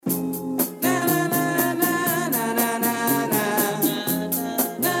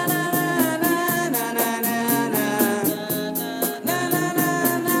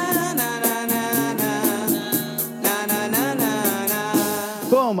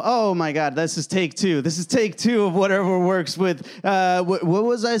Oh my God, this is take two. This is take two of whatever works with. What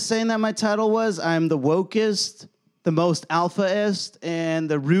was I saying that my title was? I'm the wokest, the most alphaist, and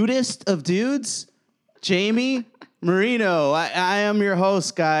the rudest of dudes. Jamie Marino. I am your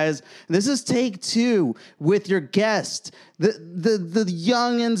host, guys. This is take two with your guest, the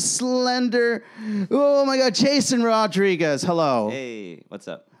young and slender. Oh my God, Jason Rodriguez. Hello. Hey, what's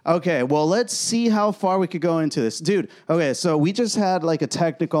up? Okay, well, let's see how far we could go into this. Dude, okay, so we just had like a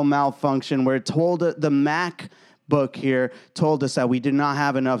technical malfunction where it told the MacBook here told us that we did not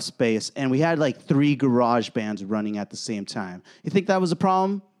have enough space, and we had like 3 garage bands running at the same time. You think that was a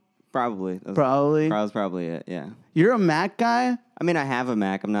problem? Probably. Probably? That was probably it, yeah. You're a Mac guy? I mean, I have a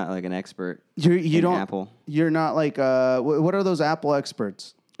Mac. I'm not like an expert You in don't, Apple. You're not like, what are those Apple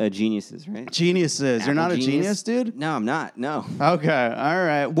experts? Geniuses, right? Geniuses. You're not a genius, dude? No, I'm not. No. Okay. All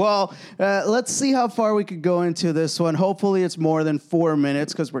right. Well, let's see how far we could go into this one. Hopefully it's more than 4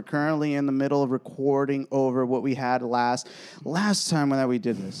 minutes because we're currently in the middle of recording over what we had last time that we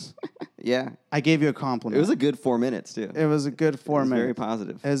did this. Yeah. I gave you a compliment. It was a good 4 minutes, too. It was a good 4 minutes. Very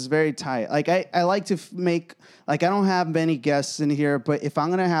positive. It was very tight. Like I like to make, like I don't have many guests in here, but if I'm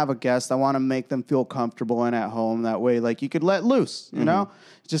going to have a guest, I want to make them feel comfortable and at home. That way, like you could let loose, you know?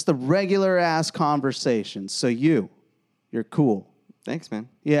 Just a regular ass conversation. So you're cool. Thanks, man.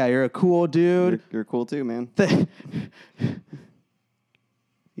 Yeah, you're a cool dude. You're cool, too, man.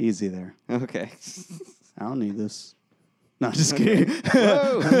 Easy there. Okay. I don't need this. No, just kidding.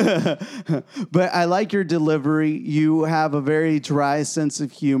 Whoa. But I like your delivery. You have a very dry sense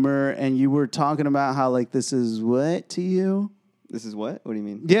of humor, and you were talking about how, like, this is what to you? This is what? What do you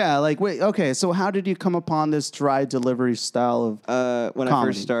mean? Yeah, like, wait, okay, so how did you come upon this dry delivery style of when comedy? I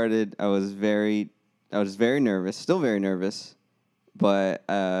first started, I was very nervous, still very nervous, but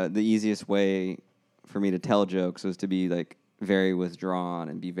the easiest way for me to tell jokes was to be, like, very withdrawn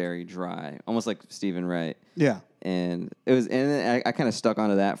and be very dry, almost like Stephen Wright. Yeah. And then I kind of stuck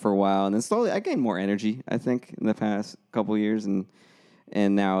onto that for a while, and then slowly I gained more energy, I think, in the past couple years, and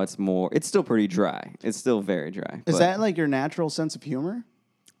now it's still pretty dry. It's still very dry. Is that like your natural sense of humor?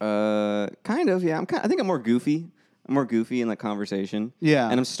 Kind of, yeah. I think I'm more goofy. I'm more goofy in like conversation. Yeah.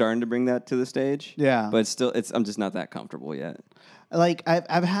 And I'm starting to bring that to the stage. Yeah. But I'm just not that comfortable yet. Like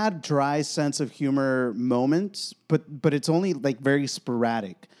I've had dry sense of humor moments, but it's only like very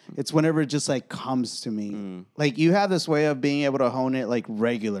sporadic. It's whenever it just like comes to me. Like you have this way of being able to hone it like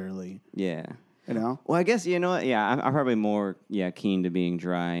regularly. Yeah. You know? Well, I guess, you know what? Yeah, I'm probably more keen to being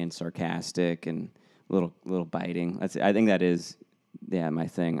dry and sarcastic and little biting. I think that is my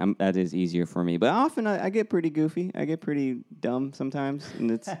thing. That is easier for me. But often I get pretty goofy. I get pretty dumb sometimes,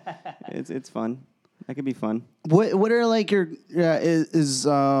 and it's fun. That could be fun. What are like your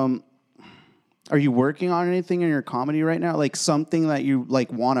are you working on anything in your comedy right now? Like something that you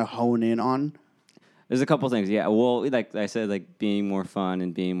like want to hone in on? There's a couple things. Yeah. Well, like I said, like being more fun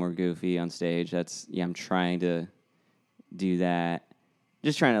and being more goofy on stage. I'm trying to do that.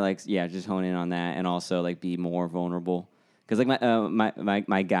 Just trying to just hone in on that, and also like be more vulnerable. Because like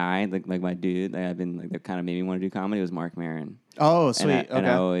my guy, like my dude, that I've been like that kind of made me want to do comedy was Mark Maron. Oh, sweet. And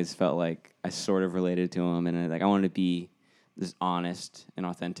I always felt like I sort of related to him, and I wanted to be this honest and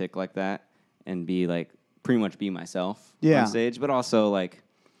authentic like that, and be like pretty much be myself on stage, but also like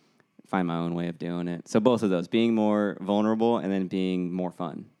find my own way of doing it. So both of those, being more vulnerable and then being more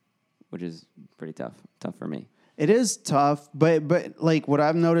fun, which is pretty tough for me. It is tough, but like what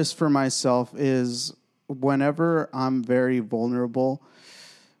I've noticed for myself is whenever I'm very vulnerable,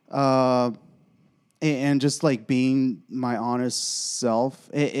 and just like being my honest self,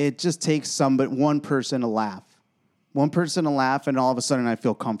 it just takes one person to laugh. One person to laugh, and all of a sudden I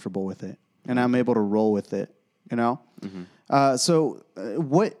feel comfortable with it, and I'm able to roll with it, you know? Mm-hmm.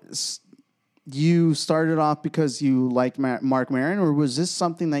 You started off because you liked Mark Maron, or was this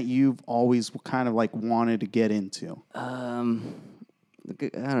something that you've always kind of like wanted to get into? I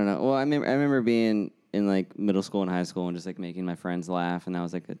don't know. Well, I remember being in like middle school and high school and just like making my friends laugh, and that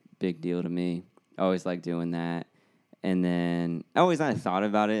was like a big deal to me. I always liked doing that. And then I always kind of thought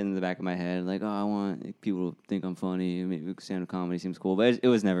about it in the back of my head, like, oh, I want people to think I'm funny. Maybe stand-up comedy seems cool. But it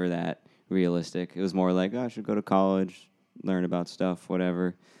was never that realistic. It was more like, oh, I should go to college, learn about stuff,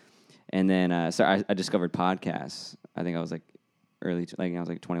 whatever. And then so I discovered podcasts. I think I was like I was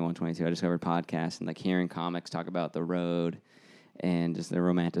like 21, 22. I discovered podcasts and like hearing comics talk about the road and just they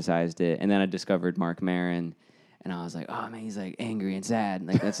romanticized it. And then I discovered Mark Maron. And I was like, oh, man, he's, like, angry and sad.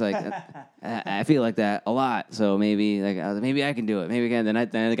 Like, that's, like, I feel like that a lot. So maybe, like, maybe I can do it. Maybe I can. Then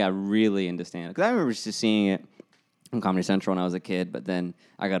I got really into stand-up. Because I remember just seeing it on Comedy Central when I was a kid. But then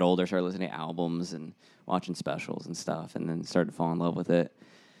I got older, started listening to albums and watching specials and stuff. And then started to fall in love with it.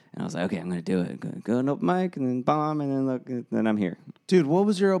 And I was like, okay, I'm going to do it. Go an open mic and then bomb and then look, and then I'm here. Dude, what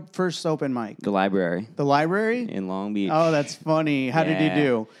was your first open mic? The library The library? in Long Beach. Oh, that's funny. How did you Yeah.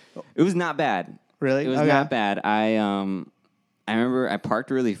 do? It was not bad. Really? It was Okay. not bad. I remember I parked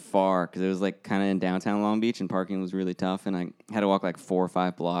really far because it was like kind of in downtown Long Beach and parking was really tough. And I had to walk like 4 or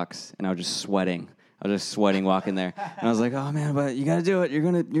 5 blocks and I was just sweating. Walking there. And I was like, oh man, but you got to do it.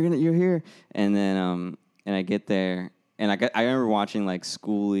 You're here. And then, and I get there. And I remember watching like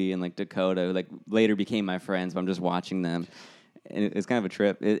Schoolie and like Dakota, who like later became my friends, but I'm just watching them. And it's kind of a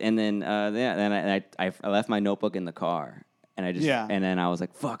trip. Then I left my notebook in the car. And and then I was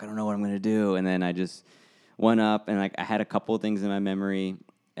like, fuck, I don't know what I'm going to do. And then I just went up and like I had a couple of things in my memory.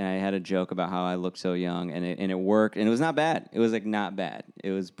 And I had a joke about how I looked so young. And it worked. And it was not bad. It was like not bad.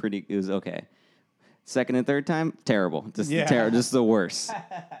 It was okay. Second and third time, terrible. Just the worst.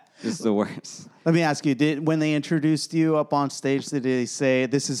 Just the worst. Let me ask you, when they introduced you up on stage, did they say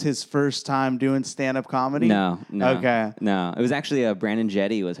this is his first time doing stand-up comedy? No. Okay. No. It was actually Brandon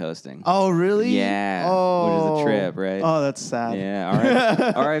Jetty was hosting. Oh, really? Yeah. Oh. Which is a trip, right? Oh, that's sad.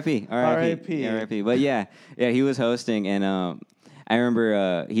 Yeah. R.I.P. R.I.P. But yeah, he was hosting, and I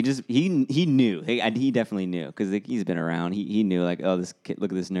remember he knew. He definitely knew because he's been around. He knew like, oh, this kid,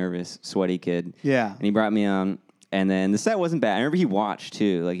 look at this nervous, sweaty kid. Yeah. And he brought me on. And then the set wasn't bad. I remember he watched,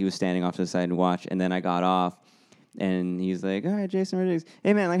 too. Like, he was standing off to the side and watched. And then I got off, and he's like, all right, Jason Rodriguez.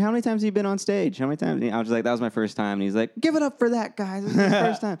 Hey, man, like, how many times have you been on stage? How many times? And I was like, that was my first time. And he's like, give it up for that, guys. This is his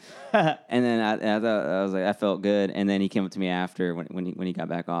first time. And then I thought, I was like, I felt good. And then he came up to me after when he got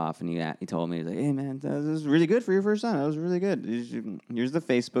back off, and he told me, he was like, hey, man, this was really good for your first time. That was really good. Here's the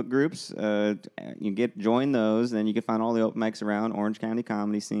Facebook groups. Join those, and then you can find all the open mics around Orange County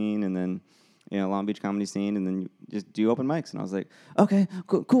comedy scene, and then Long Beach comedy scene, and then you just do open mics. And I was like, okay,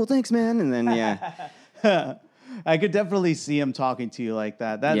 cool, thanks, man. And then, yeah. I could definitely see him talking to you like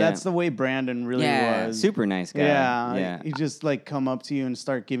that. That's the way Brandon really was. Super nice guy. Yeah. He just like come up to you and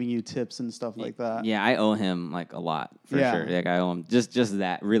start giving you tips and stuff like that. Yeah, I owe him like a lot for sure. Like I owe him just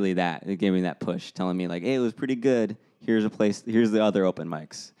that, really that. It gave me that push, telling me like, hey, it was pretty good. Here's the other open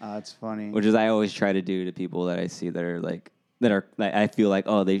mics. That's funny. Which is I always try to do to people that I see that are I feel like,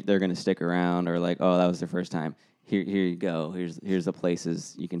 oh, they're gonna stick around, or like, oh, that was their first time. Here you go. Here's the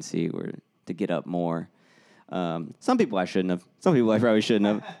places you can see where to get up more. Some people I shouldn't have. Some people I probably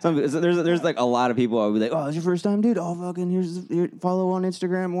shouldn't have. There's like a lot of people I'll be like, oh, it's your first time, dude. Oh, fucking follow on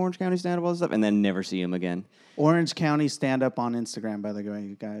Instagram, Orange County Stand Up, all this stuff, and then never see him again. Orange County Stand Up on Instagram, by the way,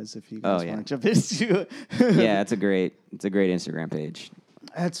 you guys. If you guys want to jump into it. Yeah, it's a great Instagram page.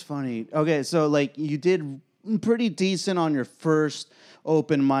 That's funny. Okay, so like you did pretty decent on your first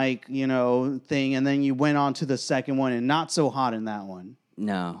open mic, thing, and then you went on to the second one and not so hot in that one.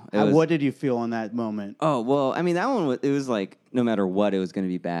 No. What did you feel in that moment? Oh, well, I mean, that one, it was like, no matter what, it was going to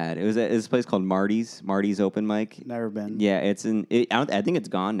be bad. It was at this place called Marty's open mic. Never been. Yeah, I think it's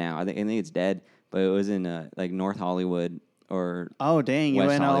gone now. I think it's dead, but it was in like North Hollywood or oh, dang, you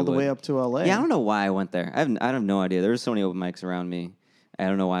went all the way up to LA. Yeah, I don't know why I went there. I have no idea. There were so many open mics around me. I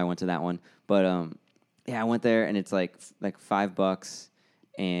don't know why I went to that one, but yeah, I went there and it's like $5,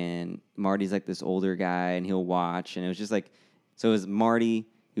 and Marty's like this older guy and he'll watch, and it was just like, so it was Marty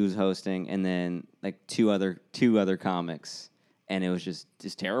who was hosting, and then like two other comics, and it was just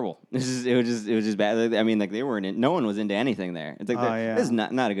terrible. It was just bad. I mean, like no one was into anything there. It's like this is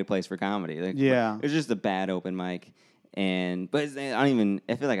not a good place for comedy. Like, yeah, it was just a bad open mic, but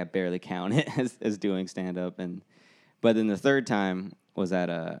I feel like I barely count it as doing stand up, but then the third time was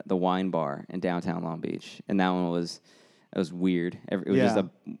at the Wine Bar in downtown Long Beach, and that one was weird. It was just a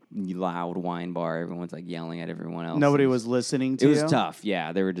loud wine bar. Everyone's like yelling at everyone else. Nobody was listening to you? It was tough.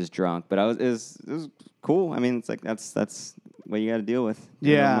 Yeah, they were just drunk. But it was cool. I mean, it's like that's what you got to deal with.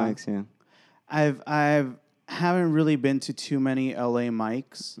 Yeah. Mics, yeah. I haven't really been to too many LA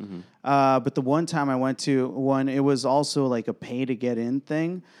mics. Mm-hmm. But the one time I went to one, it was also like a pay to get in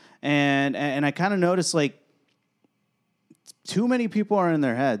thing. And I kind of noticed like too many people are in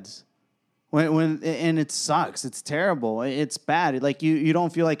their heads. And it sucks. It's terrible. It's bad. Like you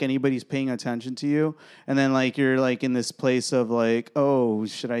don't feel like anybody's paying attention to you, and then like you're like in this place of like, oh,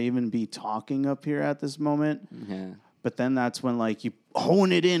 should I even be talking up here at this moment? Yeah. But then that's when like you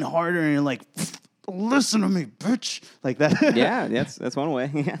hone it in harder, and you're like, listen to me, bitch, like that. Yeah, that's one way.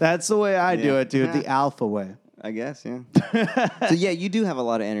 That's the way I do it, dude. The alpha way. I guess. Yeah. So yeah, you do have a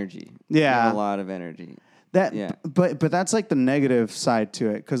lot of energy. Yeah, you have a lot of energy. But that's like the negative side to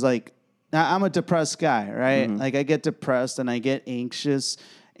it, because like. Now, I'm a depressed guy, right? Mm-hmm. Like I get depressed and I get anxious,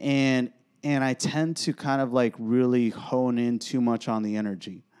 and I tend to kind of like really hone in too much on the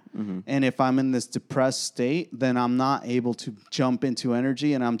energy. And if I'm in this depressed state, then I'm not able to jump into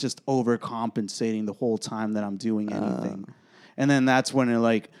energy, and I'm just overcompensating the whole time that I'm doing anything. And then that's when it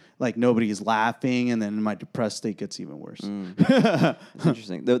like nobody's laughing, and then my depressed state gets even worse. It's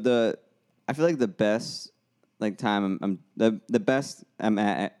interesting. I feel like the best time the best I'm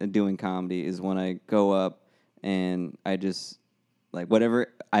at doing comedy is when I go up and I just like whatever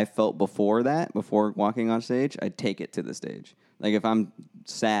I felt before walking on stage, I take it to the stage. Like if I'm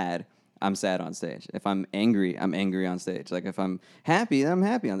sad, I'm sad on stage. If I'm angry on stage. Like if I'm happy, I'm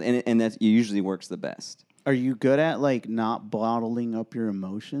happy and that usually works the best. Are you good at like not bottling up your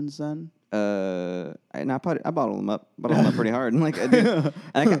emotions then? I bottle them up pretty hard. And like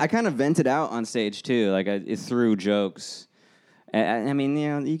I kind of vent it out on stage too. Like it's through jokes. I mean, you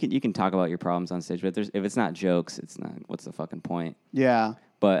know, you can talk about your problems on stage, but if it's not jokes, it's not. What's the fucking point? Yeah.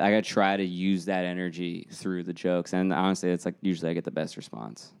 But I gotta try to use that energy through the jokes, and honestly, it's like usually I get the best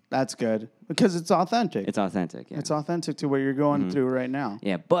response. That's good because it's authentic. It's authentic. Yeah. It's authentic to what you're going through right now.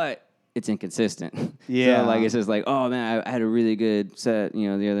 Yeah, but it's inconsistent. Yeah. So like it's just like, oh man, I had a really good set, you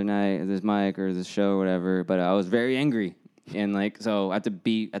know, the other night at this mic or this show or whatever, but I was very angry. And like so I have to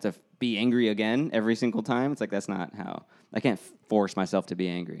be angry again every single time. It's like that's not how I can't force myself to be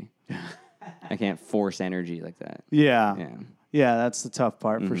angry. I can't force energy like that. Yeah. Yeah. Yeah, that's the tough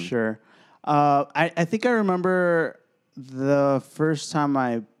part for sure. I think I remember the first time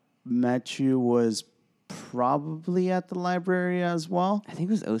I met you was probably at the library as well. I think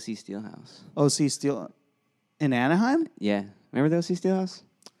it was OC Steelhouse. OC Steel in Anaheim? Yeah. Remember the OC Steelhouse?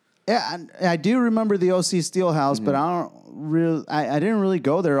 Yeah, I do remember the OC Steelhouse, but I didn't really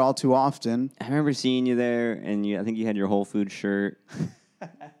go there all too often. I remember seeing you there, and I think you had your Whole Foods shirt.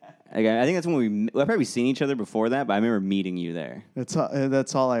 I think that's when we've probably seen each other before that, but I remember meeting you there. That's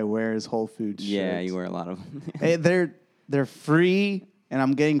all I wear is Whole Foods shirts. Yeah, you wear a lot of them. Hey, they're free, and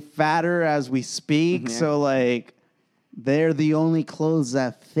I'm getting fatter as we speak, so like they're the only clothes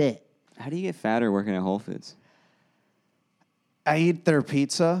that fit. How do you get fatter working at Whole Foods? I eat their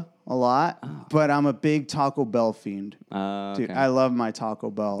pizza a lot, but I'm a big Taco Bell fiend. Okay. Dude, I love my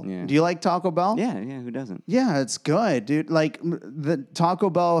Taco Bell. Yeah. Do you like Taco Bell? Yeah, who doesn't? Yeah, it's good, dude. Like the Taco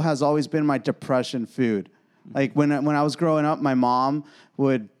Bell has always been my depression food. Like when I was growing up, my mom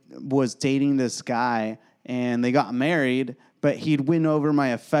was dating this guy, and they got married, but he'd win over my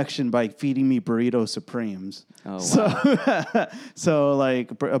affection by feeding me burrito supremes. Oh, wow. So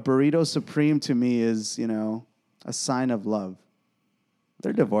like a burrito supreme to me is, you know, a sign of love.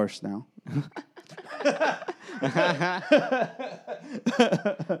 They're divorced now.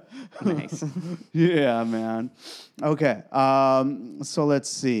 Nice. Yeah, man. Okay. So let's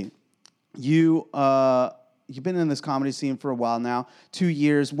see. You've been in this comedy scene for a while now, 2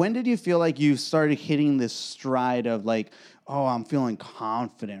 years. When did you feel like you started hitting this stride of like, oh, I'm feeling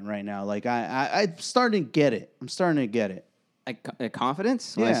confident right now? Like I'm starting to get it. Like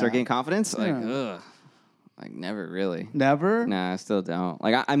confidence? When I Yeah. start getting confidence? Like, Yeah. ugh. Like, never really. Never? Nah, I still don't.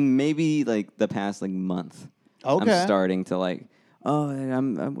 Like, I'm maybe, like, the past, like, month. Okay. I'm starting to, like, oh,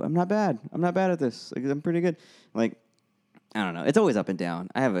 I'm not bad. I'm not bad at this. Like, I'm pretty good. Like, I don't know. It's always up and down.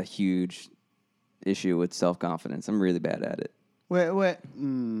 I have a huge issue with self-confidence. I'm really bad at it. Wait.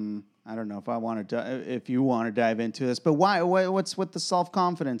 I don't know if you want to dive into this, but why? What's with the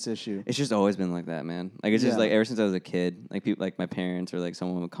self-confidence issue? It's just always been like that, man. Like, it's just, Yeah. like, ever since I was a kid, like, people, like, my parents or, like,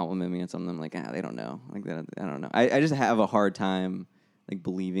 someone would compliment me on something. I'm like, they don't know. Like, I don't know. I just have a hard time, like,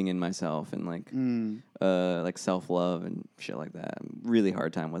 believing in myself and, like, self-love and shit like that. Really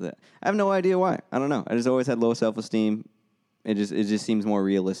hard time with it. I have no idea why. I don't know. I just always had low self-esteem. It just seems more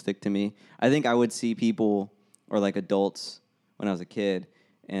realistic to me. I think I would see people or, like, adults when I was a kid,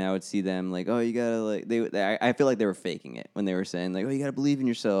 and I would see them like, oh, you gotta like I feel like they were faking it when they were saying like, oh, you gotta believe in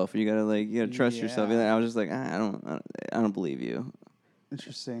yourself, or you gotta trust yourself. And I was just like, I don't believe you.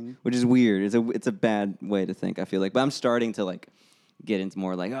 Interesting. Which is weird. It's a bad way to think. I feel like, but I'm starting to like get into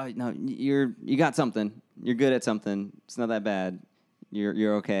more like, oh no, you got something. You're good at something. It's not that bad.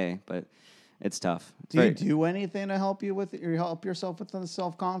 You're okay, but it's tough. Do you do anything to help help yourself with the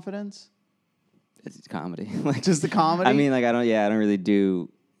self-confidence? It's comedy. Like Just the comedy? I mean, like I don't really do.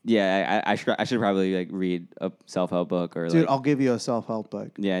 Yeah, I should probably like read a self-help book or Dude, like. I'll give you a self-help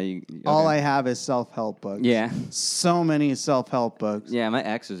book. Yeah, All okay. I have is self-help books. Yeah. So many self-help books. Yeah, my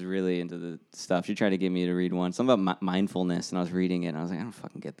ex was really into the stuff. She tried to get me to read one, something about mindfulness, and I was reading it, and I was like, I don't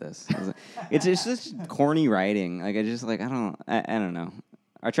fucking get this. I was like, it's just corny writing. Like I don't know.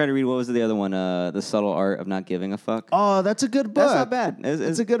 I tried to read, what was the other one? The Subtle Art of Not Giving a Fuck. Oh, that's a good book. That's not bad.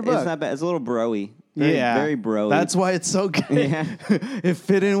 It's a good book. It's not bad. It's a little bro-y. Very bro-y. That's why it's so good. Yeah. It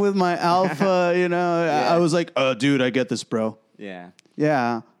fit in with my alpha, you know. Yeah. I was like, oh, dude, I get this, bro. Yeah.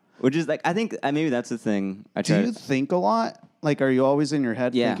 Yeah. Which is like, I think maybe that's the thing. I Do try you think a lot? Like, are you always in your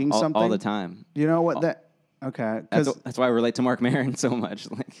head thinking something? all the time. You know what that? Okay, That's why I relate to Mark Maron so much.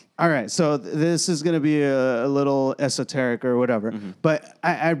 Like, all right, so this is going to be a little esoteric or whatever, but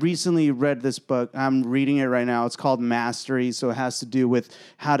I recently read this book. I'm reading it right now. It's called Mastery, so it has to do with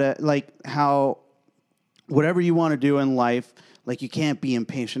how whatever you want to do in life, like you can't be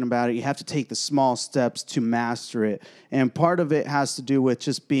impatient about it. You have to take the small steps to master it, and part of it has to do with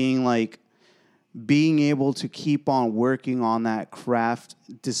just being able to keep on working on that craft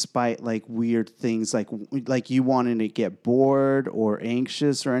despite like weird things like you wanting to get bored or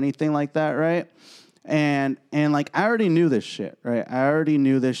anxious or anything like that, right? And like I already knew this shit, right? I already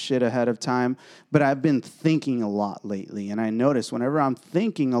knew this shit ahead of time, but I've been thinking a lot lately, and I notice whenever I'm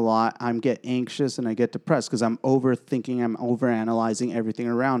thinking a lot, I'm get anxious and I get depressed because I'm overthinking, I'm overanalyzing everything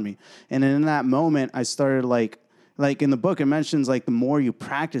around me. And in that moment, I started like in the book, it mentions like the more you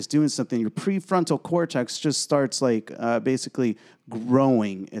practice doing something, your prefrontal cortex just starts like basically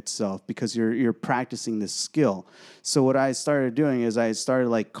growing itself because you're practicing this skill. So what I started doing is I started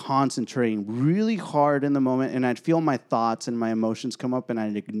like concentrating really hard in the moment, and I'd feel my thoughts and my emotions come up, and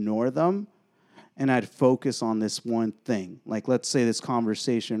I'd ignore them, and I'd focus on this one thing. Like, let's say this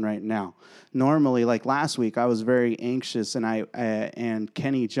conversation right now. Normally, like last week, I was very anxious, and and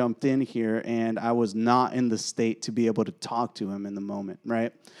Kenny jumped in here, and I was not in the state to be able to talk to him in the moment,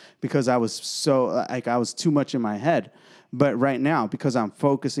 right? Because I was I was too much in my head. But right now, because I'm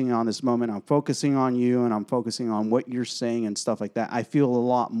focusing on this moment, I'm focusing on you, and I'm focusing on what you're saying and stuff like that, I feel a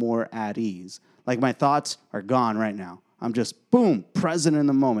lot more at ease. Like, my thoughts are gone right now. I'm just, boom, present in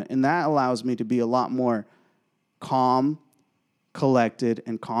the moment. And that allows me to be a lot more calm, collected,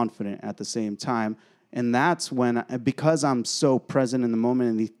 and confident at the same time. And that's when, because I'm so present in the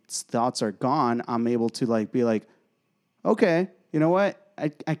moment and these thoughts are gone, I'm able to like be like, okay, you know what? I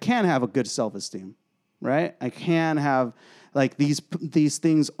can have a good self-esteem, right? I can have, like, these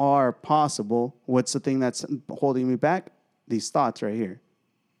things are possible. What's the thing that's holding me back? These thoughts right here.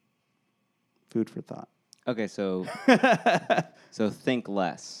 Food for thought. okay, so think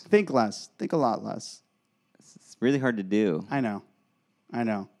less. Think less. Think a lot less. It's really hard to do. I know.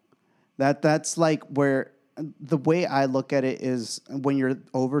 That's like where the way I look at it is when you're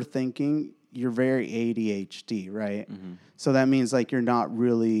overthinking, you're very ADHD, right? Mm-hmm. So that means like you're not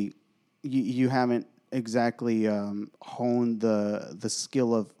really, you haven't exactly honed the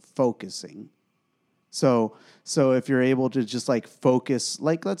skill of focusing. So if you're able to just like focus,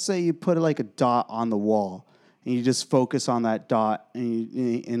 like let's say you put like a dot on the wall and you just focus on that dot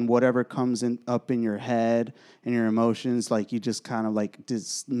and whatever comes up in your head and your emotions, like you just kind of like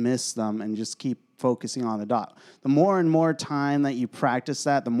dismiss them and just keep focusing on the dot. The more and more time that you practice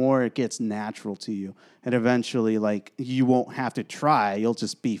that, the more it gets natural to you. And eventually like you won't have to try. You'll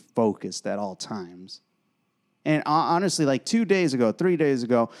just be focused at all times. And honestly, like 3 days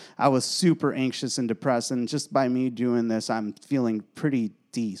ago, I was super anxious and depressed. And just by me doing this, I'm feeling pretty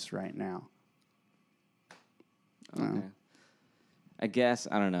decent right now. Okay. I guess,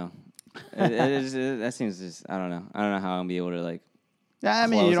 I don't know. That seems just, I don't know. I don't know how I'm going to be able to, like, I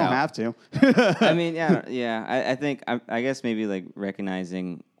mean, you don't have to. I mean, yeah. I think, I guess maybe, like,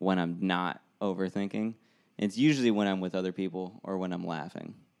 recognizing when I'm not overthinking. It's usually when I'm with other people or when I'm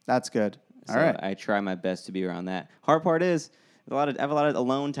laughing. That's good. So all right. I try my best to be around that. Hard part is I have a lot of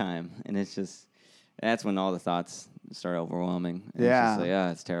alone time, and it's just that's when all the thoughts start overwhelming. And yeah. It's just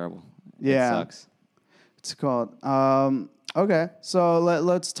like, it's terrible. Yeah. It sucks. It's called. Okay, so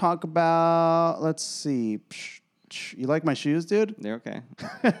let's talk about. Let's see. You like my shoes, dude? They're okay.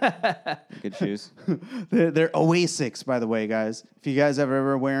 Good shoes. They're Oasics, by the way, guys. If you guys have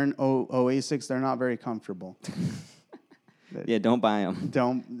ever wearing Oasics, they're not very comfortable. Yeah, don't buy them.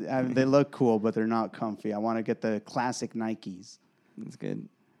 They look cool, but they're not comfy. I want to get the classic Nikes. That's good.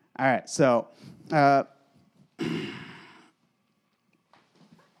 All right, so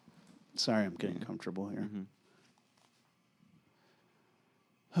sorry, I'm getting comfortable here. Mm-hmm.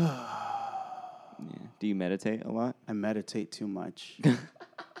 Yeah. Do you meditate a lot? I meditate too much.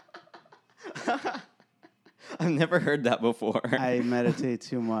 I've never heard that before. I meditate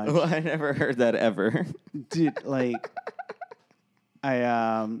too much. Well, I never heard that ever. Dude, like,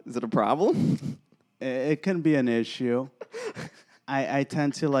 is it a problem? It can be an issue. I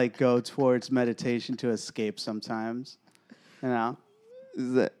tend to like go towards meditation to escape sometimes. You know?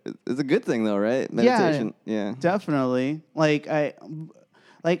 It's a good thing though, right? Meditation. Yeah. Definitely.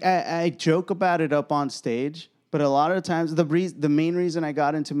 I joke about it up on stage, but a lot of times the main reason I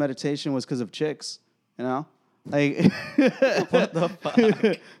got into meditation was because of chicks, you know? Like, what the fuck?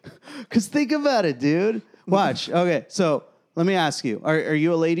 Because think about it, dude. Watch. Okay, so let me ask you: Are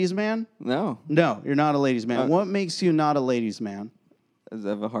you a ladies' man? No, No, you're not a ladies' man. What makes you not a ladies' man? I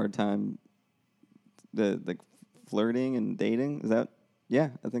have a hard time. Like flirting and dating. Is that? Yeah,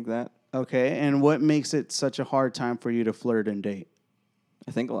 I think that. Okay, and what makes it such a hard time for you to flirt and date?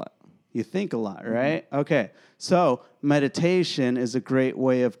 I think a lot. You think a lot, right? Okay, so meditation is a great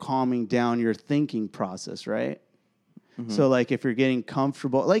way of calming down your thinking process, right? So, like, if you're getting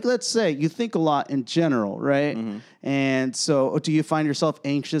comfortable, like, let's say you think a lot in general, right? And so, do you find yourself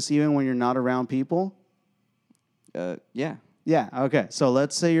anxious even when you're not around people? Yeah. Yeah, okay. So,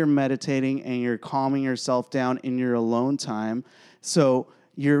 let's say you're meditating and you're calming yourself down in your alone time. So,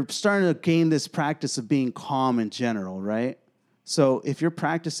 you're starting to gain this practice of being calm in general, right? So, if you're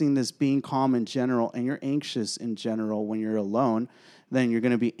practicing this being calm in general and you're anxious in general when you're alone, then you're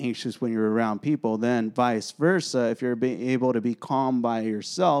going to be anxious when you're around people. Then vice versa, if you're able to be calm by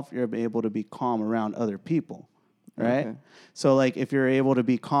yourself, you're able to be calm around other people, right? Okay. So like if you're able to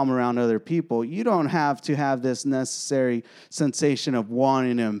be calm around other people, you don't have to have this necessary sensation of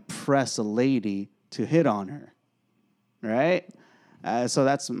wanting to impress a lady to hit on her, right? So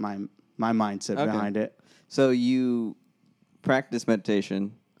that's my mindset behind it. So you practice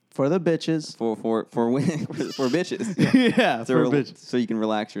meditation For the bitches. for bitches. Yeah, for bitches. So you can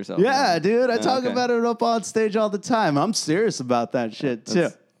relax yourself. Yeah, right? dude. I Oh, talk okay. about it up on stage all the time. I'm serious about that shit too.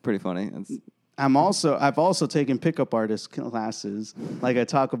 That's pretty funny. That's, I've also taken pickup artist classes, like I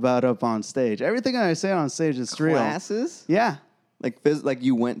talk about up on stage. Everything I say on stage is real. classes? Yeah, Like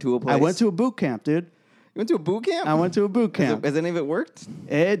you went to a place? I went to a boot camp, dude. You went to a boot camp? I went to a boot camp. Has any of it worked?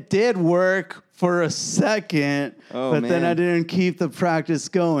 It did work for a second, Oh, but then man. I didn't keep the practice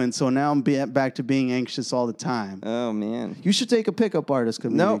going. So now I'm back to being anxious all the time. Oh man. You should take a pickup artist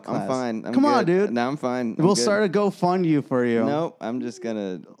community Nope, class. I'm fine. I'm Come on, good. dude. No, I'm fine. I'm We'll good. start a GoFundMe for you. Nope, I'm just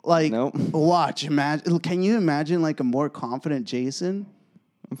gonna Like, Nope, watch. Imagine. Can you imagine like a more confident Jason?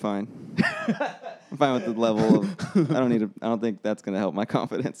 I'm fine. I'm fine with the level of. I don't think that's gonna help my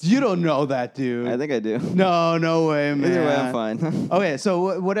confidence. You don't know that, dude. I think I do. No way, man. Either way, I'm fine. Okay,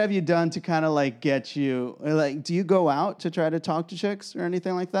 so what have you done to kind of like get you? Like, do you go out to try to talk to chicks or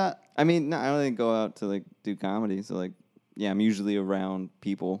anything like that? I mean, no, I don't think go out to like do comedy. So like, yeah, I'm usually around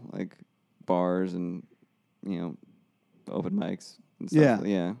people like bars and open mics and stuff.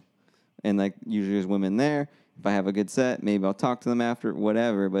 Yeah, and like usually there's women there. If I have a good set, maybe I'll talk to them after,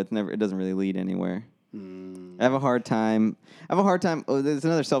 whatever. But it doesn't really lead anywhere. I have a hard time. Oh, there's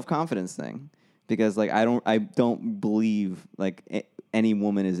another self-confidence thing because like I don't believe like any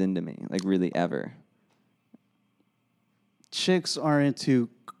woman is into me like really ever. Chicks are into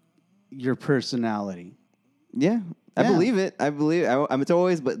your personality. Yeah, I Yeah. believe it. It's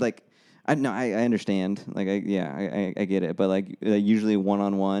always, but like, I understand. Like, I get it. But like usually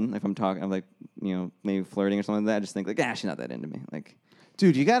one-on-one, if I'm talking, I'm like, maybe flirting or something like that. I just think like, she's not that into me. Like,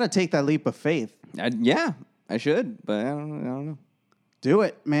 Dude, you got to take that leap of faith. I should, but I don't know. Do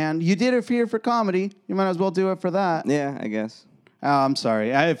it, man. You did it for comedy. You might as well do it for that. Yeah, I guess. Oh, I'm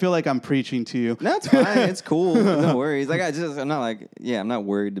sorry. I feel like I'm preaching to you. No, it's fine. It's cool. No worries. Like I'm not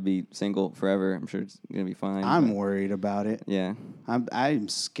worried to be single forever. I'm sure it's gonna be fine. I'm worried about it. Yeah. I'm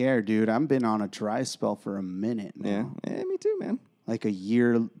scared, dude. I've been on a dry spell for a minute now. Yeah, me too, man. Like a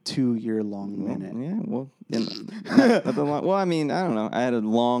 2-year long minute. Yeah, well, not that long. Well, I mean, I don't know. I had a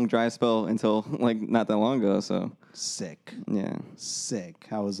long dry spell until like not that long ago. So Sick. yeah, Sick.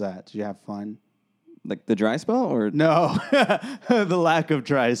 How was that? Did you have fun? like the dry spell or No, the lack of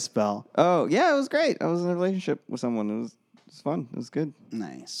dry spell. oh yeah, it was great. I was in a relationship with someone. It was fun. It was good.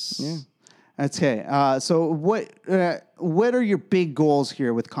 Nice. Yeah. Okay. So what are your big goals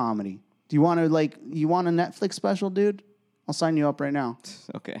here with comedy? Do you want a Netflix special, dude? I'll sign you up right now.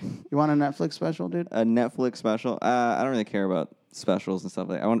 Okay. You want a Netflix special, dude? A Netflix special. I don't really care about specials and stuff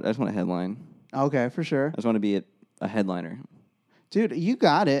like that. I just want a headline. Okay, for sure. I just want to be a headliner. Dude, you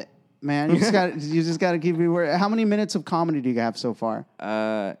got it, man. You just got to keep me where. How many minutes of comedy do you have so far?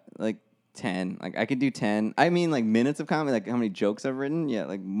 Like 10. Like I could do 10. I mean, like minutes of comedy. Like how many jokes I've written? Yeah,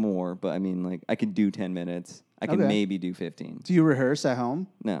 like more. But I mean, like I could do 10 minutes. I could Okay. maybe do 15. Do you rehearse at home?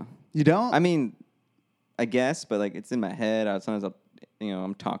 No, You don't? I mean, I guess, but like it's in my head. Sometimes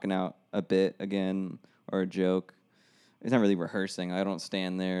I'm talking out a bit again or a joke. It's not really rehearsing. I don't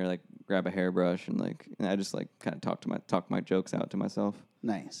stand there like grab a hairbrush and I just like kind of talk my jokes out to myself.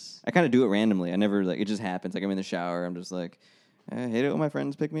 Nice. I kind of do it randomly. I never like it just happens. Like I'm in the shower. I'm just like, I hate it when my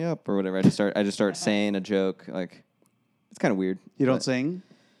friends pick me up or whatever. I just start saying a joke. Like it's kind of weird. You don't but sing?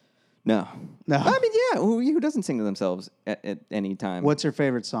 No. No. I mean, yeah. Who doesn't sing to themselves at any time? What's your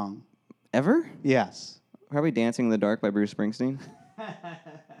favorite song? Ever? Yes. Probably "Dancing in the Dark" by Bruce Springsteen.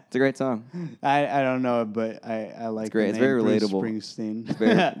 It's a great song. I don't know, but I like It's great. the It's name very Bruce relatable.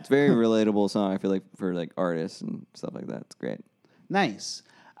 Springsteen. It's very relatable song. I feel like for like artists and stuff like that. It's great. Nice.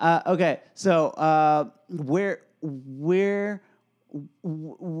 Okay, so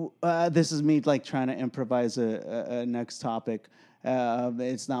this is me like trying to improvise a next topic.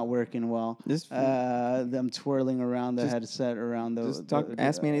 It's not working well. I'm twirling around the headset around the. Just talk.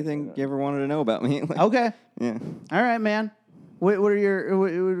 Ask me anything you ever wanted to know about me. Like, Okay. Yeah. All right, man. What do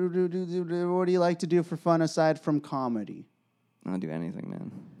you like to do for fun aside from comedy? I don't do anything,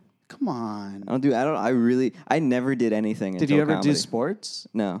 man. Come on. I never did anything. Did until you ever comedy. do sports?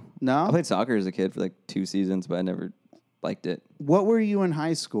 No. No? I played soccer as a kid for like 2 seasons, but I never liked it. What were you in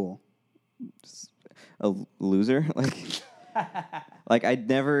high school? A loser. Like I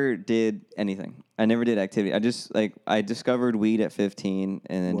never did anything. I never did activity. I discovered weed at 15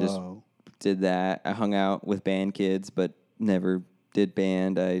 and then just Whoa. did that. I hung out with band kids, but never did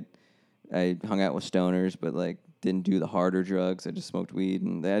band. I hung out with stoners, but like didn't do the harder drugs. I just smoked weed,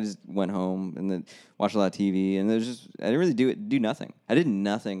 and I just went home and then watched a lot of TV. And I didn't really do nothing. I did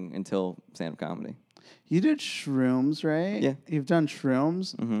nothing until stand-up comedy. You did shrooms, right? Yeah. You've done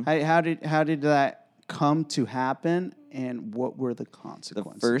shrooms. Mhm. How did that come to happen, and what were the The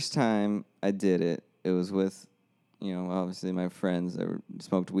consequences? first time I did it, it was with, obviously my friends that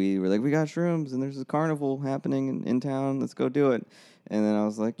smoked weed. We're like, we got shrooms, and there's a carnival happening in town. Let's go do it. And then I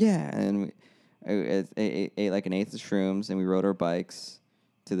was like, yeah. And I ate like an eighth of shrooms, and we rode our bikes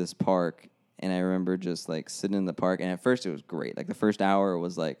to this park. And I remember just like sitting in the park, and at first it was great. Like the first hour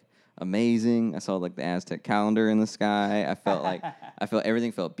was like amazing. I saw like the Aztec calendar in the sky. I felt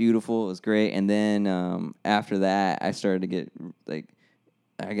everything felt beautiful. It was great. And then after that, I started to get like,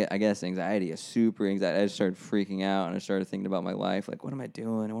 I guess anxiety, a super anxiety. I just started freaking out, and I started thinking about my life. Like, what am I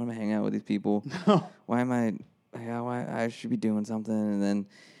doing? Why am I hanging out with these people? Why am I? Why I should be doing something?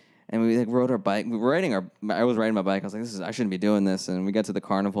 And we like rode our bike. I was riding my bike. I was like, I shouldn't be doing this. And we got to the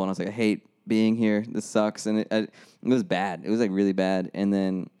carnival, and I was like, I hate being here. This sucks. And it was bad. It was like really bad. And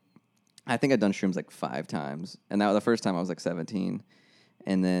then I think I'd done shrooms like 5 times, and that was the first time I was like 17.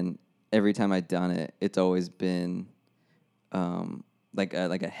 And then every time I'd done it, it's always been like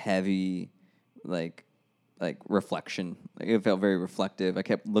a heavy like reflection. Like it felt very reflective. I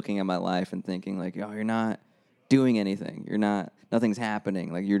kept looking at my life and thinking like, oh, you're not doing anything. Nothing's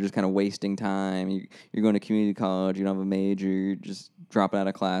happening. Like you're just kind of wasting time. You're going to community college. You don't have a major. You're just dropping out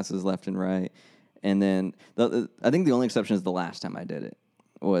of classes left and right. And then I think the only exception is the last time I did it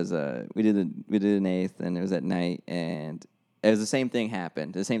was we did an eighth, and it was at night, and it was the same thing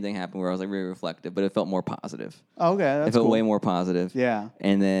happened. The same thing happened where I was like very reflective, but it felt more positive. Okay, that's It felt cool. way more positive. Yeah.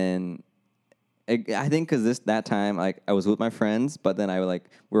 And then I think because that time like I was with my friends, but then we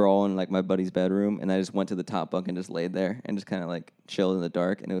were all in like my buddy's bedroom, and I just went to the top bunk and just laid there and just kind of like chilled in the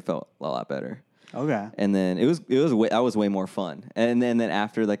dark, and it felt a lot better. Okay. And then that was way more fun. And then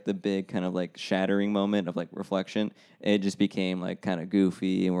after like the big kind of like shattering moment of like reflection, it just became like kind of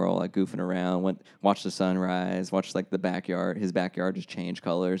goofy, and we're all like goofing around. Watched the sunrise, watched like his backyard just change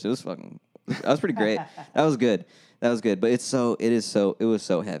colors. That was pretty great. That was good. But it was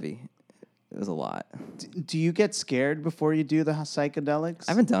so heavy. It was a lot. Do you get scared before you do the psychedelics?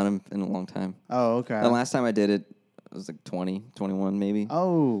 I haven't done them in a long time. Oh, okay. The last time I did it, I was like 20, 21 maybe.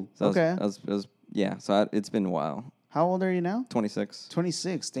 Oh, So okay. It's been a while. How old are you now? 26.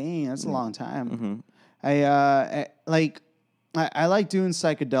 26. Dang, that's a long time. Mm-hmm. I like doing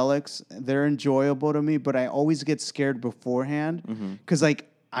psychedelics. They're enjoyable to me, but I always get scared beforehand because like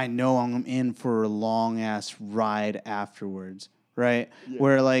I know I'm in for a long ass ride afterwards, right? Yeah.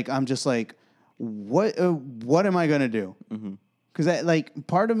 Where like I'm just like, what am I gonna do? Because like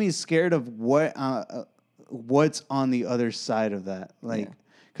part of me is scared of what's on the other side of that, like. Yeah.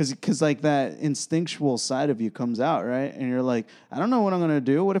 Because like that instinctual side of you comes out, right? And you're like, I don't know what I'm going to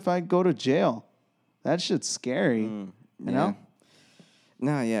do. What if I go to jail? That shit's scary, you know?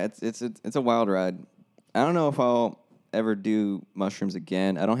 No, yeah, it's a wild ride. I don't know if I'll ever do mushrooms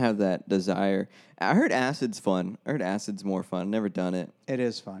again. I don't have that desire. I heard acid's fun. I heard acid's more fun. Never done it. It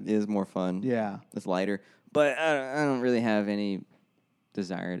is fun. It is more fun. Yeah. It's lighter. But I don't really have any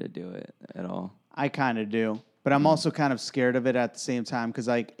desire to do it at all. I kind of do. But I'm also kind of scared of it at the same time because,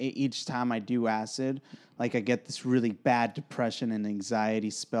 like, each time I do acid, like, I get this really bad depression and anxiety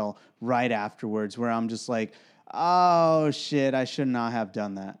spell right afterwards where I'm just like, oh, shit, I should not have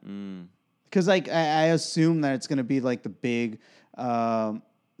done that. Because, like, I assume that it's going to be, like, the big,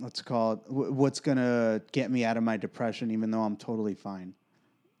 what's going to get me out of my depression even though I'm totally fine.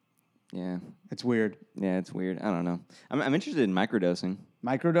 Yeah. It's weird. Yeah, it's weird. I don't know. I'm interested in microdosing.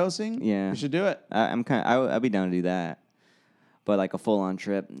 Microdosing? Yeah. You should do it. I'd be down to do that. But like a full-on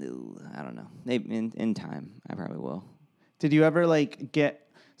trip, I don't know. Maybe in time, I probably will. Did you ever like get?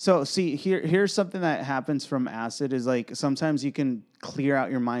 So see, here's something that happens from acid is like sometimes you can clear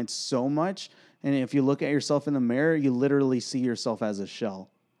out your mind so much, and if you look at yourself in the mirror, you literally see yourself as a shell.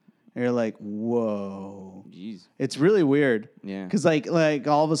 And you're like, whoa. Jeez. It's really weird. Yeah. Because like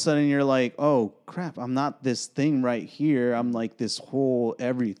all of a sudden you're like, oh crap, I'm not this thing right here. I'm like this whole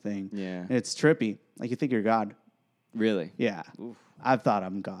everything. Yeah. And it's trippy. Like you think you're God. Really? Yeah. Oof. I've thought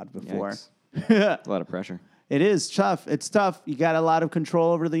I'm God before. It's a lot of pressure. It is tough. It's tough. You got a lot of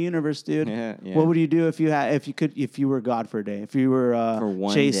control over the universe, dude. Yeah. What would you do if you were God for a day? If you were For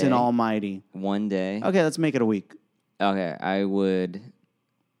one Jason day? Almighty. One day. Okay, let's make it a week. Okay, I would.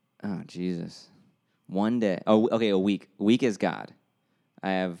 Oh Jesus! One day. Oh, okay. A week. A week is God. I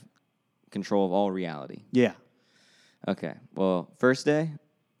have control of all reality. Yeah. Okay. Well, first day,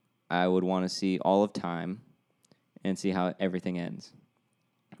 I would want to see all of time, and see how everything ends.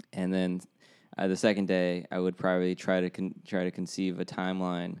 And then the second day, I would probably try to conceive a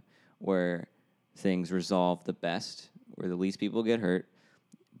timeline where things resolve the best, where the least people get hurt,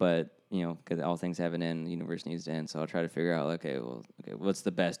 but because all things have an end, the universe needs to end. So I'll try to figure out, okay, what's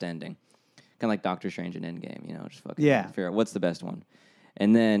the best ending? Kind of like Doctor Strange in Endgame, just fucking figure out what's the best one,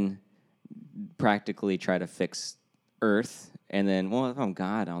 and then practically try to fix Earth. And then, well, if I'm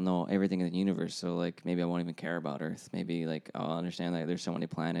God, I'll know everything in the universe. So, like, maybe I won't even care about Earth. Maybe, like, I'll understand that there's so many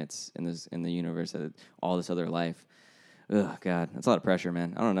planets in the universe, that all this other life. Ugh, God, that's a lot of pressure,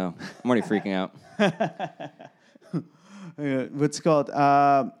 man. I don't know. I'm already freaking out. What's it called?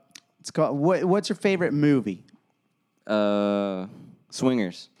 It's called. What's your favorite movie?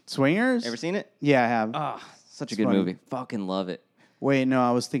 Swingers. Swingers. Ever seen it? Yeah, I have. Ah, such a It's good funny. movie. Fucking love it. Wait, no,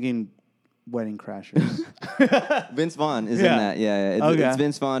 I was thinking Wedding Crashers. Vince Vaughn is Yeah. in that. Yeah. Okay. It's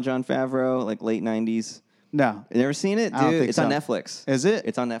Vince Vaughn, Jon Favreau, like late 90s. No, You never seen it? I don't Dude, think it's so. on Netflix. Is it?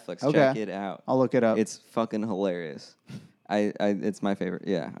 It's on Netflix. Okay. Check it out. I'll look it up. It's fucking hilarious. It's my favorite.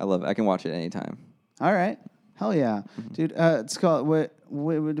 Yeah, I love it. I can watch it anytime. All right. Hell yeah, dude. It's called what?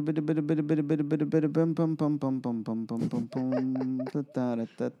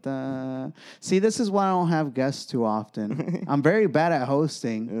 See, this is why I don't have guests too often. I'm very bad at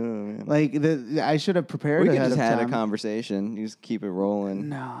hosting. Oh, man. Like I should have prepared We could ahead just of have a time. conversation. You just keep it rolling.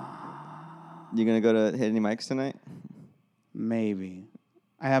 No, You gonna go to hit any mics tonight? maybe.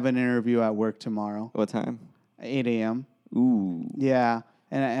 I have an interview at work tomorrow, What time? 8 a.m. Ooh. Yeah,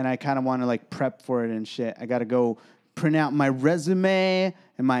 and I kind of want to like prep for it and shit. I got to go print out my resume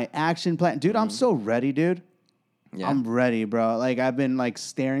and my action plan. Dude, I'm so ready, dude. Yeah. I'm ready, bro. Like I've been like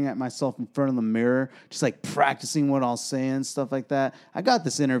staring at myself in front of the mirror, just like practicing what I'll say and stuff like that. I got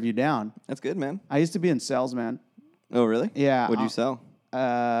this interview down. That's good, man. I used to be in sales, man. Oh, really? Yeah, What'd you sell?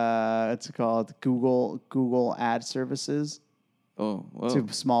 It's called Google Ad Services Oh, whoa.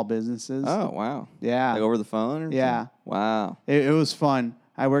 to small businesses. Oh, wow. Yeah. Like over the phone? Or Yeah. something? Wow. It was fun.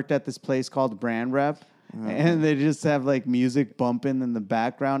 I worked at this place called Brand Rep, and they just have like music bumping in the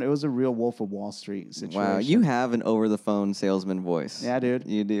background. It was a real Wolf of Wall Street situation. Wow. You have an over the phone salesman voice. Yeah, dude.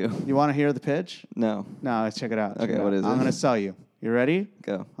 You do. You want to hear the pitch? No. No, let's check it out. Check Okay, it out. what is I'm it? going to sell you. You ready?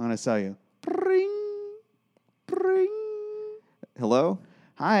 Go. I'm going to sell you. Bring, bring. Hello?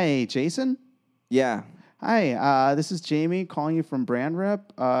 Hi, Jason. Yeah. Hi, this is Jamie calling you from Brand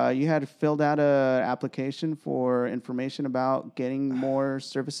Rep. You had filled out an application for information about getting more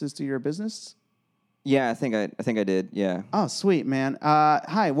services to your business. Yeah, I think I did. Yeah. Oh, sweet, man.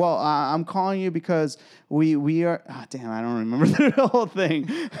 Hi. Well, I'm calling you because we are. Oh, damn, I don't remember the whole thing.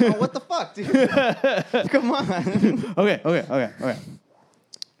 Oh, what the fuck, dude? Come on. Okay.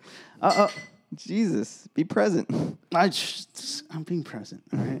 Jesus. Be present. I'm being present.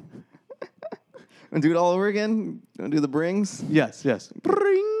 All right. Want to do it all over again? Want to do the brings? Yes.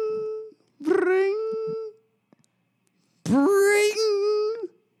 Bring.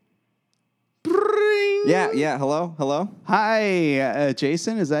 Yeah. Hello? Hi,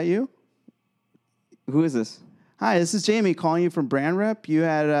 Jason. Is that you? Who is this? Hi, this is Jamie calling you from Brand Rep. You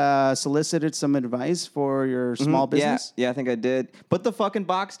had solicited some advice for your small business. Yeah, I think I did. Put the fucking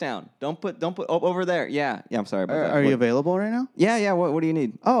box down. Don't put over there. Yeah, I'm sorry about that. Are you What- available right now? Yeah. What do you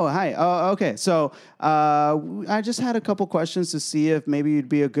need? Oh, hi. Okay. So I just had a couple questions to see if maybe you'd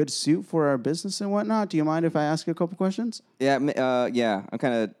be a good suit for our business and whatnot. Do you mind if I ask you a couple questions? Yeah. I'm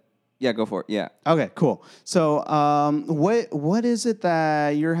kind of. Yeah, go for it. Yeah. Okay, cool. So what is it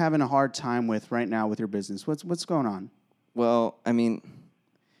that you're having a hard time with right now with your business? What's going on? Well, I mean,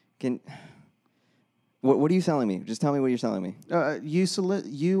 what are you selling me? Just tell me what you're selling me.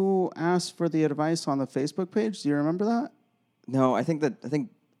 You asked for the advice on the Facebook page. Do you remember that? No, I think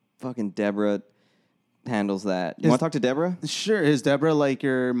fucking Deborah handles that. You want to talk to Deborah? Sure. Is Deborah like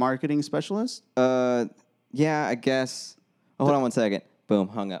your marketing specialist? Yeah, I guess. Oh, hold on one second. Boom,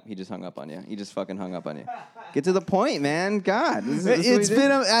 hung up. He just hung up on you. He just fucking hung up on you. Get to the point, man. God,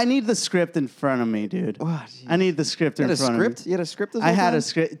 I need the script in front of me, dude. Oh, I need the script in front of me. You had a script this I whole had time? a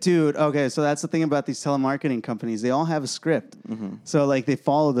script, dude. Okay, so that's the thing about these telemarketing companies. They all have a script. Mm-hmm. So like they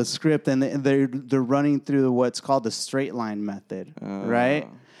follow the script, and they're running through what's called the straight line method, right?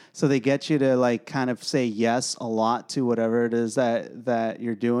 So they get you to like kind of say yes a lot to whatever it is that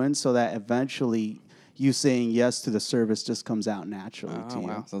you're doing, so that eventually you saying yes to the service just comes out naturally to you.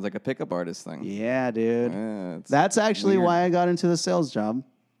 Wow. Sounds like a pickup artist thing. Yeah, dude. It's That's actually weird. why I got into the sales job.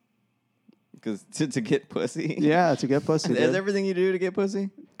 Because to get pussy? Yeah, to get pussy. Is dude. everything you do to get pussy?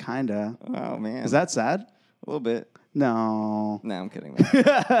 Kinda. Oh, man. Is that sad? A little bit. No. No, I'm kidding.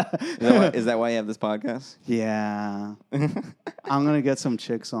 Man. Is that why you have this podcast? Yeah. I'm going to get some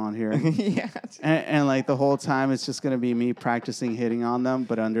chicks on here. Yeah. And like the whole time, it's just going to be me practicing hitting on them,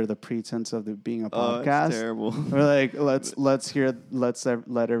 but under the pretense of it being a podcast. That's terrible. We're like, let's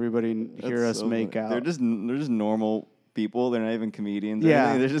let everybody hear us make out. They're just normal people. They're not even comedians.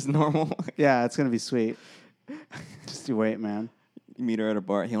 Yeah. They're just normal. Yeah, it's going to be sweet. Just you wait, man. You meet her at a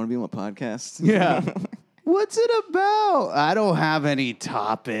bar. Hey, you want to be on my podcast? Yeah. What's it about? I don't have any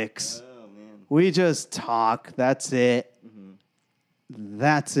topics. Oh, man. We just talk. That's it. Mm-hmm.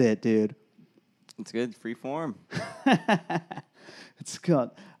 That's it, dude. It's good. Free form. It's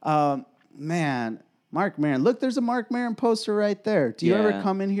good. Man, Mark Maron. Look, there's a Mark Maron poster right there. Do you ever Yeah.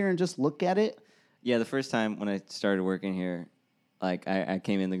 come in here and just look at it? Yeah, the first time when I started working here, like I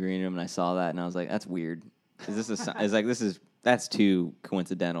came in the green room and I saw that and I was like, that's weird. Is this that's too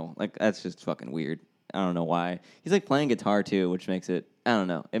coincidental. Like that's just fucking weird. I don't know why. He's like playing guitar too, which makes it, I don't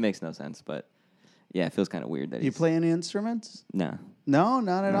know. It makes no sense, but yeah, it feels kind of weird that Do you play any instruments? No. No,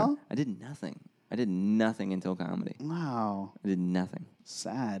 not at all? I did nothing. I did nothing until comedy. Wow. I did nothing.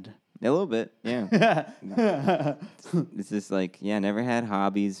 Sad. A little bit, yeah. It's just like, yeah, never had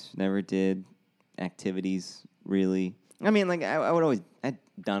hobbies, never did activities, really. I mean, like, I would always, I'd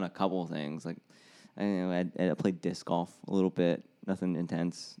done a couple of things. Like, I played disc golf a little bit, nothing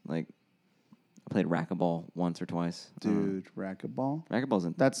intense. Like, I played racquetball once or twice. Dude, racquetball? Racquetball's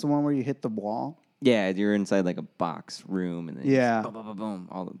in. That's the one where you hit the wall? Yeah, you're inside like a box room and then Yeah. boom, boom, boom, boom,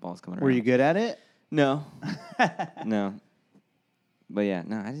 all the balls coming around. Were you good at it? No. No. But yeah,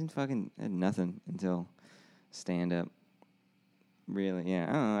 no, I had nothing until stand up. Really, yeah.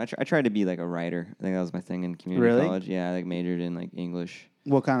 I don't know. I tried to be like a writer. I think that was my thing in community college. Yeah, I like majored in like English.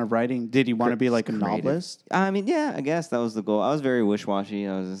 What kind of writing? Did you want to be like a Creative. novelist? I mean, yeah, I guess that was the goal. I was very wish-washy.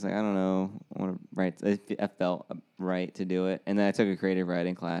 I was just like, I don't know. I want to write. I felt right to do it. And then I took a creative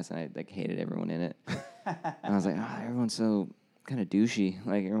writing class, and I like hated everyone in it. And I was like, everyone's so kind of douchey.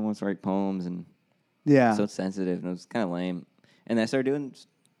 Like everyone wants to write poems and Yeah. so sensitive, and it was kind of lame. And I started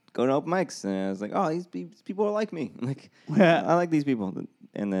going to open mics, and I was like, oh, these people are like me. Like, Yeah. I like these people.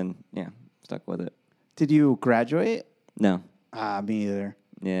 And then, yeah, stuck with it. Did you graduate? No. Me either.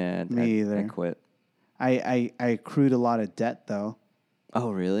 Yeah, Me either. I quit. I accrued a lot of debt though.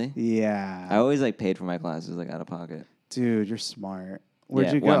 Oh, really? Yeah. I always like paid for my classes like out of pocket. Dude, you're smart. Where'd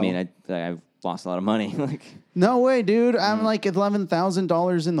Yeah, you go? well, I mean, I've lost a lot of money. Like, No way, dude. I'm like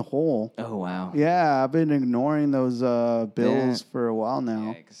 $11,000 in the hole. oh wow. Yeah, I've been ignoring those bills for a while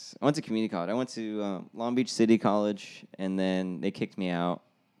now. Yikes. I went to community college. I went to Long Beach City College, and then they kicked me out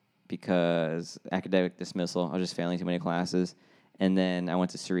because academic dismissal. I was just failing too many classes. And then I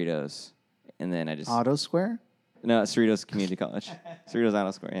went to Cerritos, and then I just Auto Square? no Cerritos Community College, Cerritos Auto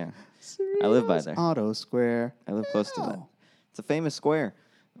Square. Yeah, I live by there. Auto Square. I live close to that. No. It's a famous square.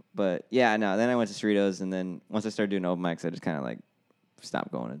 But yeah, no. Then I went to Cerritos, and then once I started doing open mics, I just kind of like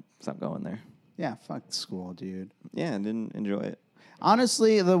stopped going there. Yeah, fuck school, dude. Yeah, I didn't enjoy it.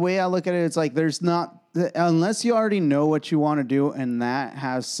 Honestly, the way I look at it, it's like there's not, unless you already know what you want to do and that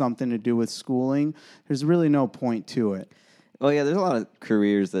has something to do with schooling, there's really no point to it. Well, yeah, there's a lot of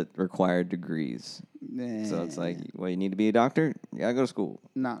careers that require degrees. So it's like, well, you need to be a doctor? You gotta go to school.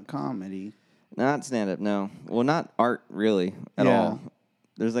 Not comedy. Not stand-up, no. Well, not art, really, at Yeah. all.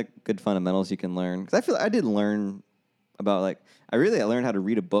 There's, like, good fundamentals you can learn. Because I feel like I did learn about, like, I learned how to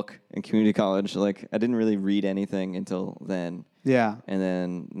read a book in community college. Like, I didn't really read anything until then. Yeah. And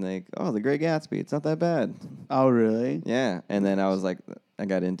then, like, oh, The Great Gatsby, it's not that bad. Oh, really? Yeah. And then I was like, I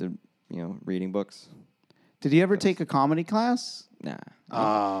got into, reading books. Did you ever take a comedy class? Nah.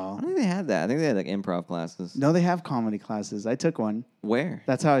 Oh. I don't think they had that. I think they had, like, improv classes. No, they have comedy classes. I took one. Where?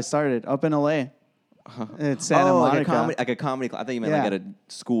 That's how I started, up in LA. It's Santa Monica. Like a comedy class. I thought you meant Yeah. like at a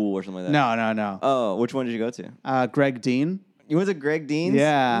school or something like that. No. Oh, which one did you go to? Greg Dean. You went to Greg Dean's?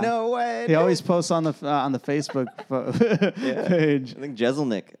 Yeah. No way. He always posts on the Facebook page. I think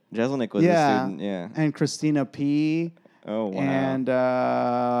Jeselnik. Jeselnik was Yeah. a student. Yeah. And Christina P. Oh wow. And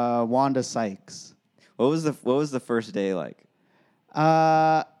Wanda Sykes. What was the first day like?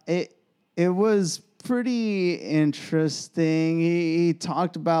 It was pretty interesting. He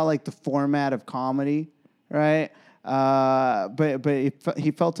talked about like the format of comedy, right? But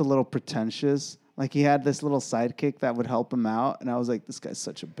he felt a little pretentious. Like he had this little sidekick that would help him out, and I was like, this guy's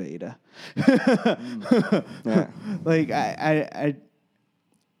such a beta. Yeah. Like I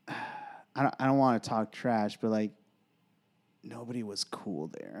don't want to talk trash, but like nobody was cool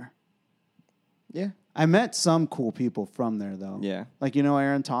there. Yeah. I met some cool people from there though. Yeah. Like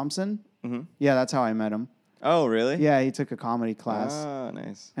Aaron Thompson? Mm-hmm. Yeah, that's how I met him. Oh, really? Yeah, he took a comedy class. Oh,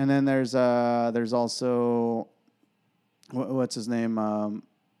 nice. And then there's also what's his name?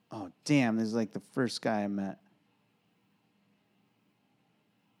 Oh damn, this is like the first guy I met.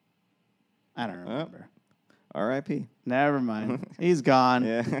 I don't remember. R.I.P. Never mind. He's gone.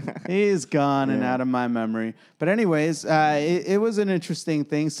 Yeah. He's gone and Yeah. out of my memory. But anyways, it was an interesting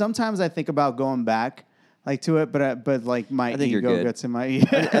thing. Sometimes I think about going back like to it, but like my I think you're ego good. gets in my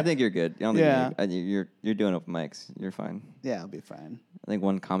I think you're good. I don't think Yeah. you're doing open mics. You're fine. Yeah, I'll be fine. I think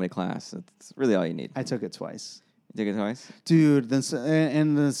one comedy class. That's really all you need. I took it twice. You took it twice? Dude,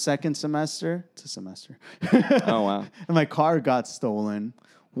 in the second semester, it's a semester. Oh, wow. And my car got stolen.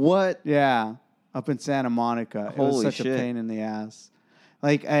 What? Yeah, up in Santa Monica. It was Holy such shit. a pain in the ass.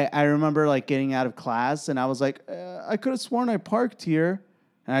 Like, I remember, like, getting out of class, and I was like, I could have sworn I parked here.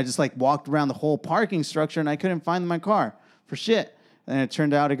 And I just, like, walked around the whole parking structure, and I couldn't find my car for shit. And it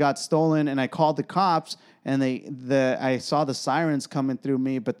turned out it got stolen, and I called the cops, and I saw the sirens coming through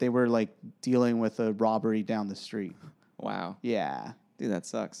me, but they were, like, dealing with a robbery down the street. Wow. Yeah. Dude, that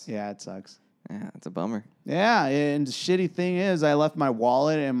sucks. Yeah, it sucks. Yeah, it's a bummer. Yeah, and the shitty thing is I left my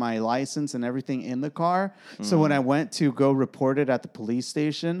wallet and my license and everything in the car. So when I went to go report it at the police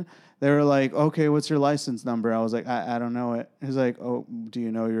station, they were like, okay, what's your license number? I was like, I don't know it. He's like, oh, do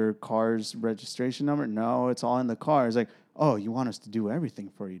you know your car's registration number? No, it's all in the car. He's like, oh, you want us to do everything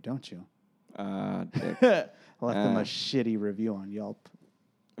for you, don't you? Dick. I left them a shitty review on Yelp.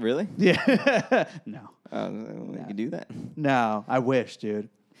 Really? Yeah. No. You could do that. No, I wish, dude.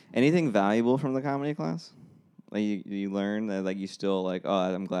 Anything valuable from the comedy class? Like you learn that, like you still like, oh,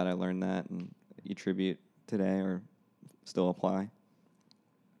 I'm glad I learned that, and you tribute today or still apply?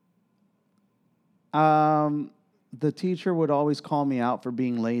 The teacher would always call me out for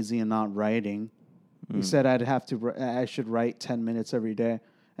being lazy and not writing. He said I should write 10 minutes every day,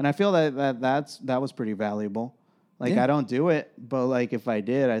 and I feel that was pretty valuable. Like Yeah. I don't do it, but like if I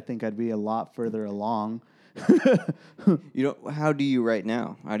did, I think I'd be a lot further along. How do you write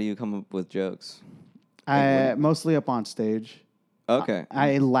now? How do you come up with jokes? I mostly up on stage. Okay.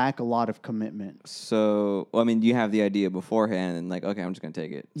 I lack a lot of commitment. So, well, I mean, you have the idea beforehand and like, okay, I'm just going to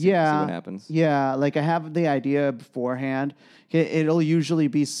take it. See what happens. Yeah, like I have the idea beforehand. It'll usually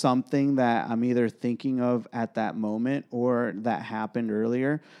be something that I'm either thinking of at that moment or that happened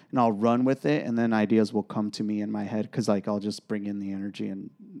earlier, and I'll run with it, and then ideas will come to me in my head because like I'll just bring in the energy and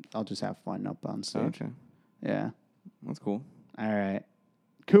I'll just have fun up on stage. Okay. Yeah. That's cool. All right.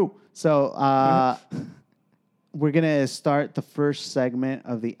 Cool. So we're going to start the first segment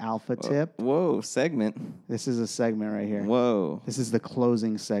of the Alpha Tip. Whoa, segment. This is a segment right here. Whoa. This is the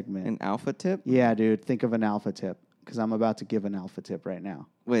closing segment. An alpha tip? Yeah, dude. Think of an Alpha Tip because I'm about to give an Alpha Tip right now.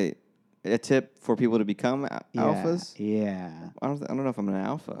 Wait, a tip for people to become alphas? Yeah. I don't know if I'm an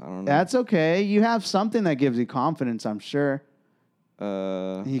alpha. I don't know. That's okay. You have something that gives you confidence, I'm sure.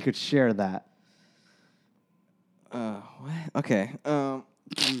 What? You could share that. Okay. All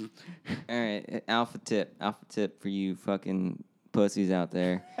right. Alpha tip for you fucking pussies out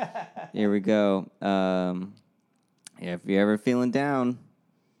there. Here we go. If you're ever feeling down,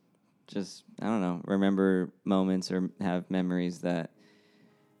 just, I don't know, remember moments or have memories that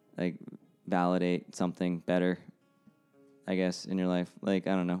like validate something better, I guess, in your life. Like,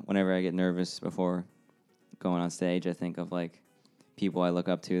 I don't know, whenever I get nervous before going on stage, I think of like people I look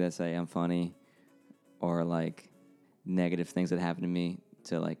up to that say I'm funny, or like negative things that happen to me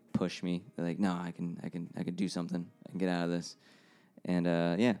to like push me. They're like, no, I can do something. I can get out of this. And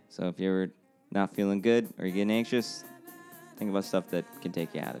yeah, so if you're not feeling good or you're getting anxious, think about stuff that can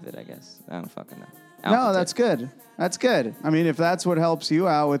take you out of it, I guess. I don't fucking know. No, that's good. That's good. I mean, if that's what helps you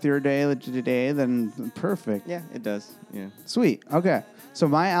out with your day today, then perfect. Yeah, it does. Yeah. Sweet. Okay. So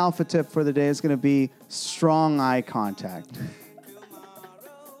my Alpha Tip for the day is going to be strong eye contact.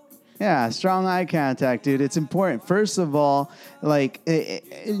 Yeah, strong eye contact, dude. It's important. First of all, like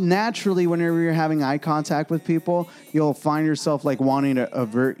naturally, whenever you're having eye contact with people, you'll find yourself like wanting to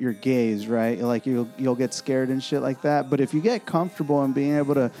avert your gaze, right? Like you'll get scared and shit like that. But if you get comfortable in being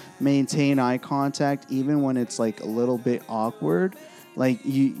able to maintain eye contact, even when it's like a little bit awkward, like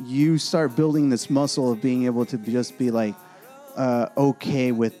you start building this muscle of being able to just be like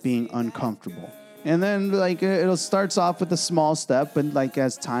okay with being uncomfortable. And then, like, it'll starts off with a small step, but like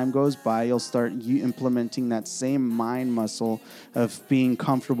as time goes by, you'll start implementing that same mind muscle of being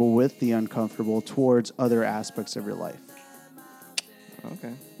comfortable with the uncomfortable towards other aspects of your life.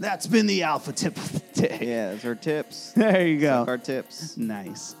 Okay. That's been the alpha tip of the day. Yeah, those are tips. There you go. Suck our tips.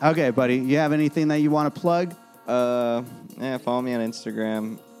 Nice. Okay, buddy. You have anything that you want to plug? Yeah, follow me on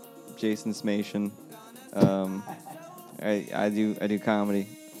Instagram, Jason Smation. I do comedy,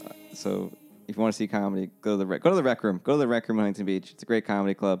 so. If you want to see comedy, go to the Rec Room. Go to the Rec Room in Huntington Beach. It's a great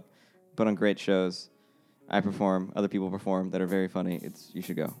comedy club. Put on great shows. I perform. Other people perform that are very funny. You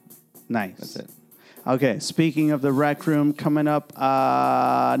should go. Nice. That's it. Okay. Speaking of the Rec Room, coming up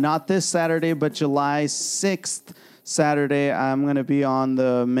not this Saturday, but July 6th Saturday, I'm going to be on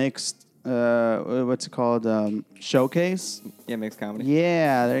the mixed, what's it called? Showcase. Yeah, mixed comedy.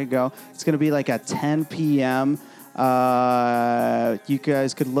 Yeah, there you go. It's going to be like at 10 p.m. You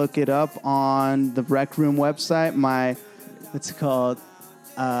guys could look it up on the Rec Room website. What's it called?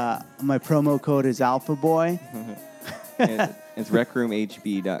 My promo code is Alpha Boy. It's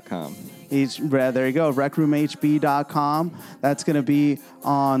recroomhb.com. There you go, recroomhb.com. That's going to be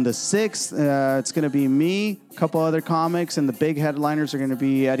on the 6th. It's going to be me, a couple other comics, and the big headliners are going to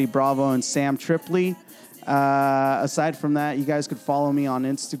be Eddie Bravo and Sam Tripoli. Aside from that, you guys could follow me on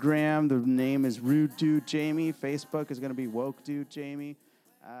Instagram. The name is Rude Dude Jamie. Facebook is going to be Woke Dude Jamie.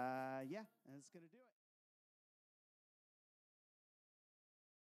 Yeah, that's going to do it.